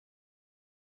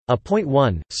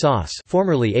A.1 sauce,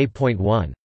 formerly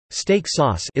A.1 steak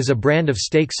sauce, is a brand of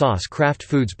steak sauce Kraft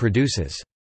Foods produces.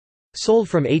 Sold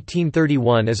from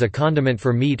 1831 as a condiment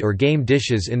for meat or game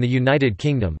dishes in the United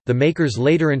Kingdom, the makers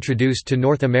later introduced to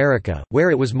North America, where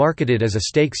it was marketed as a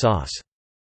steak sauce.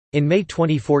 In May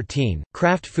 2014,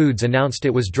 Kraft Foods announced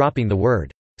it was dropping the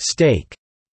word steak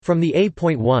from the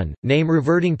A.1 name,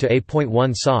 reverting to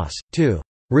A.1 sauce, to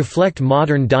reflect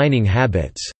modern dining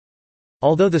habits.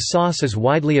 Although the sauce is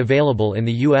widely available in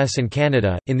the US and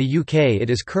Canada, in the UK it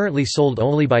is currently sold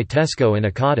only by Tesco and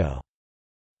Ocado.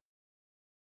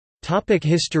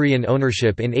 History and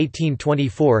ownership. In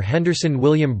 1824, Henderson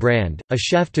William Brand, a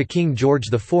chef to King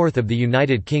George IV of the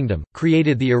United Kingdom,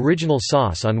 created the original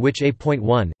sauce on which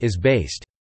A.1 is based.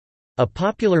 A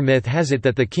popular myth has it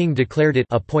that the king declared it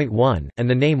A.1, and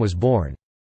the name was born.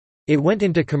 It went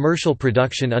into commercial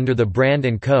production under the Brand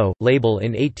 & Co. label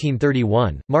in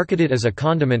 1831, marketed as a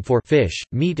condiment for fish,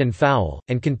 meat and fowl,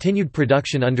 and continued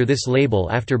production under this label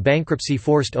after bankruptcy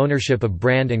forced ownership of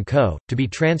Brand & Co. to be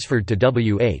transferred to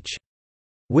W.H.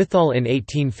 Withall in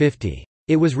 1850.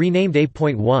 It was renamed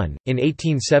A.1, in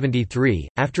 1873,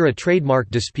 after a trademark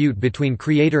dispute between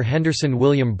creator Henderson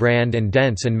William Brand and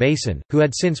Dents and Mason, who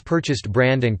had since purchased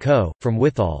Brand & Co. from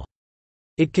Withall.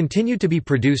 It continued to be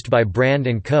produced by Brand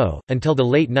 & Co. until the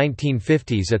late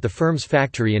 1950s at the firm's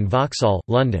factory in Vauxhall,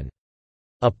 London.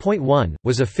 A.1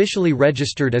 was officially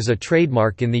registered as a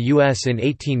trademark in the U.S. in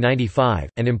 1895,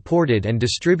 and imported and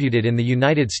distributed in the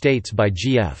United States by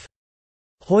G.F.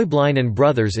 Hoybline &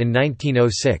 Brothers in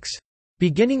 1906.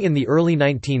 Beginning in the early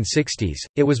 1960s,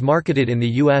 it was marketed in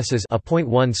the U.S. as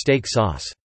A.1 steak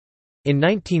sauce. In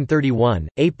 1931,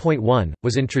 A.1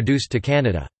 was introduced to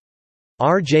Canada.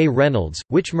 R.J. Reynolds,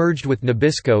 which merged with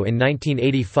Nabisco in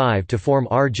 1985 to form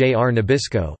R.J.R.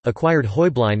 Nabisco, acquired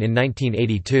Hoybline in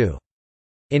 1982.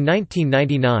 In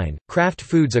 1999, Kraft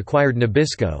Foods acquired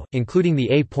Nabisco, including the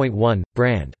A.1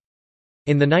 brand.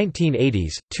 In the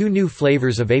 1980s, two new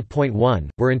flavors of A.1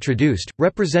 were introduced,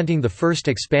 representing the first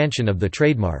expansion of the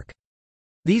trademark.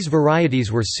 These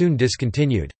varieties were soon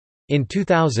discontinued. In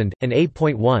 2000, an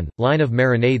A.1 line of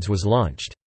marinades was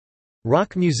launched.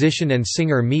 Rock musician and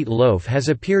singer Meat Loaf has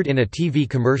appeared in a TV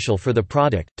commercial for the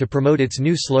product, to promote its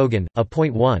new slogan,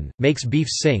 A.1, makes beef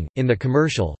sing. In the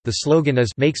commercial, the slogan is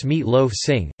makes Meat Loaf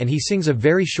sing, and he sings a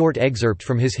very short excerpt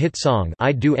from his hit song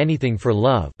I'd Do Anything for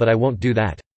Love But I Won't Do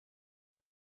That.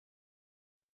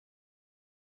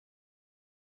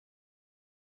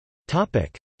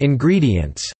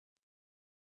 Ingredients.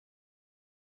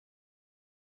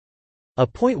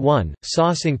 A.1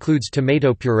 sauce includes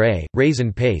tomato puree,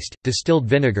 raisin paste, distilled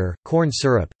vinegar, corn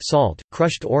syrup, salt,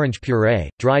 crushed orange puree,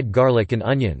 dried garlic and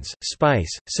onions,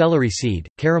 spice, celery seed,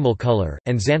 caramel color,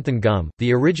 and xanthan gum.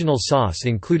 The original sauce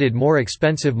included more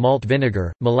expensive malt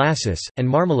vinegar, molasses, and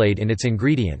marmalade in its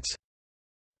ingredients.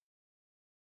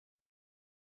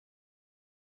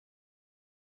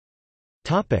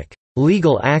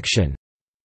 Legal action.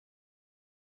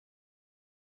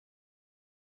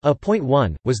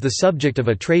 A.1 was the subject of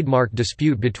a trademark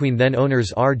dispute between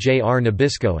then-owners R.J.R.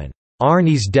 Nabisco and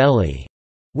Arnie's Deli,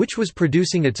 which was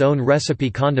producing its own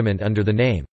recipe condiment under the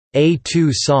name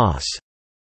A2 sauce.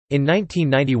 In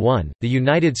 1991, the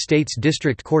United States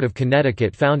District Court of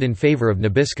Connecticut found in favor of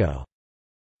Nabisco.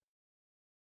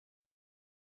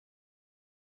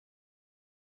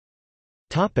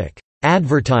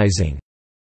 Advertising.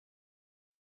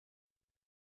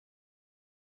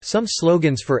 Some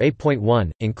slogans for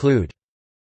A.1 include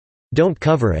 "Don't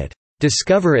cover it.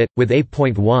 Discover it, with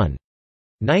A.1."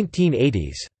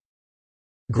 1980s.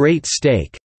 "Great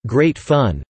steak. Great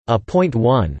fun.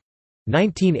 A.1."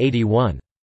 1981.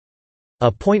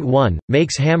 A.1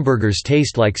 makes hamburgers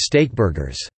taste like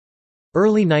steakburgers.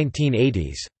 Early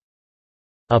 1980s.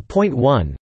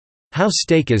 A.1 how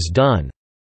steak is done.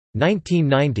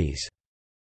 1990s.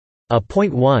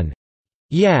 A.1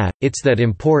 yeah, it's that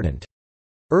important.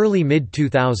 Early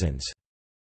mid-2000s.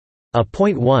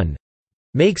 A.1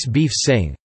 makes beef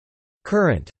sing.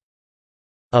 Current.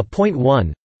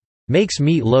 A.1 makes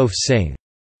Meat Loaf sing.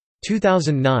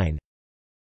 2009.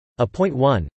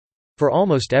 A.1 for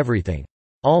almost everything.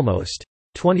 Almost.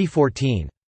 2014.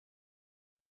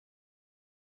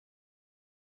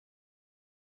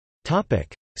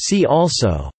 See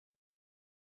also: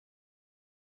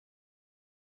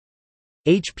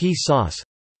 HP sauce,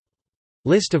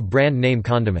 List of brand name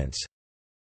condiments.